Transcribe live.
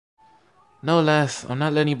No, lass, I'm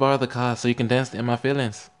not letting you borrow the car so you can dance to In My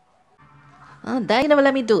Feelings. Oh, Dad, you never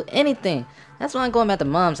let me do anything. That's why I'm going back to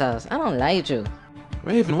Mom's house. I don't like you.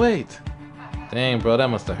 Raven, wait. Dang, bro, that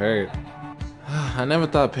must have hurt. I never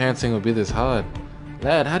thought parenting would be this hard.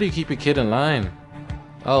 Lad, how do you keep your kid in line?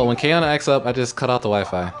 Oh, when Kayana acts up, I just cut off the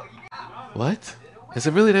Wi-Fi. What? Is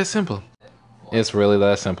it really that simple? It's really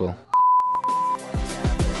that simple.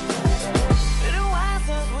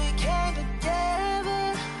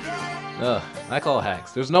 Ugh, I call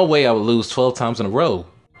hacks. There's no way I would lose 12 times in a row.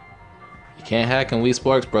 You can't hack in Wii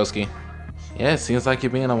Sports, broski. Yeah, it seems like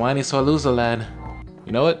you're being a whiny sore loser, lad.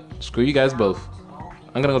 You know what? Screw you guys both.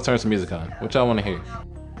 I'm gonna go turn some music on. What y'all wanna hear?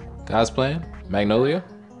 God's Plan? Magnolia?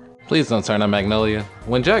 Please don't turn on Magnolia.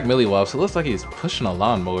 When Jack Millie walks, it looks like he's pushing a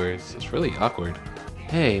lawnmower. It's really awkward.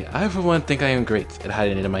 Hey, I for one think I am great at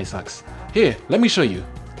hiding it in my socks. Here, let me show you.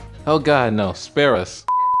 Oh god, no. Spare us.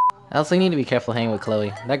 Also, you need to be careful hanging with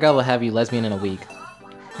Chloe. That girl will have you lesbian in a week.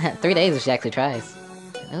 3 days if she actually tries.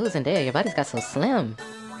 Ooh, Zendaya, your body's got so slim.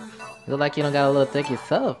 You look like you don't got a little thick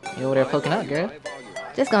yourself. You over there poking out, girl.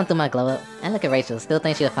 Just going through my glow up. And look at Rachel, still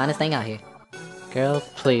thinks she's the finest thing out here. Girl,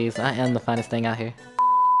 please, I am the finest thing out here.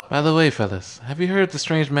 By the way, fellas, have you heard of the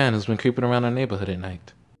strange man who's been creeping around our neighborhood at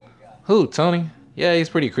night? Who, Tony? Yeah, he's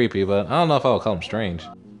pretty creepy, but I don't know if I would call him strange.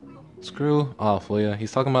 Screw off, will ya?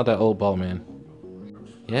 He's talking about that old bald man.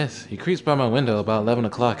 Yes, he creeps by my window about 11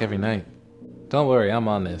 o'clock every night. Don't worry, I'm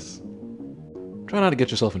on this. Try not to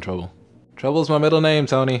get yourself in trouble. Trouble's my middle name,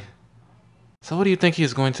 Tony. So what do you think he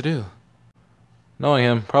is going to do? Knowing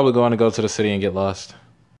him, probably going to go to the city and get lost.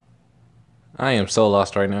 I am so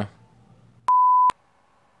lost right now.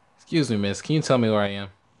 Excuse me, miss, can you tell me where I am?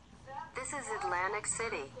 This is Atlantic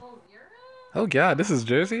City. Oh god, this is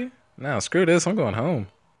Jersey? Nah, screw this, I'm going home.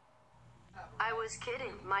 I was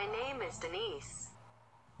kidding. My name is Denise.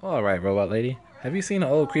 Alright, robot lady. Have you seen an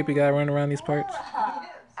old creepy guy running around these parts?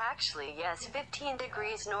 Actually, yes, 15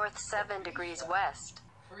 degrees north, 7 degrees west.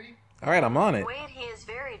 Alright, I'm on it. Wait, he is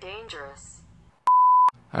very dangerous.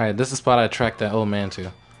 Alright, this is the spot I tracked that old man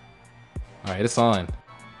to. Alright, it's on.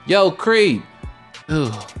 Yo, creep!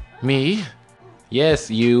 Ooh, me? Yes,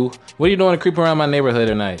 you. What are you doing to creep around my neighborhood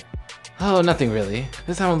tonight? Oh, nothing really.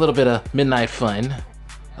 Just having a little bit of midnight fun.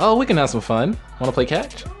 Oh, we can have some fun. Wanna play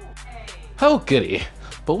catch? Oh, goody.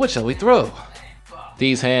 But what shall we throw?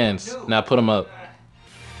 These hands. Now put them up.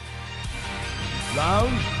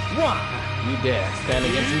 Round one. You dare stand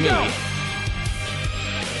against me. Go.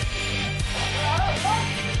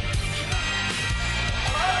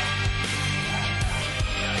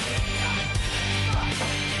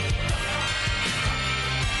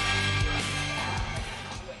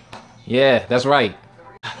 Yeah, that's right.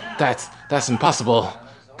 That's impossible.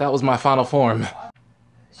 That was my final form.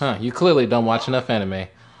 Huh, you clearly don't watch enough anime.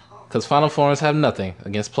 Cause final forms have nothing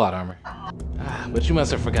against plot armor. But you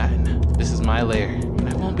must have forgotten. This is my lair, and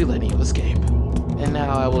I won't be letting you escape. And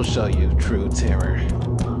now I will show you true terror.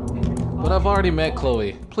 But I've already met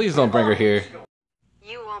Chloe. Please don't bring her here.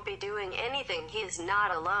 You won't be doing anything. He is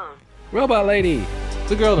not alone. Robot lady!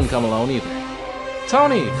 The girl didn't come alone either.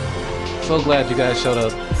 Tony! So glad you guys showed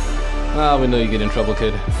up. Ah, we knew you'd get in trouble,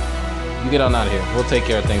 kid. You get on out of here. We'll take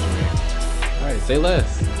care of things from here. Alright, say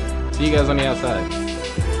less. See you guys on the outside.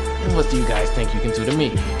 And what do you guys think you can do to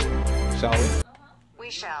me? Shall we?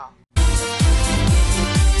 We shall.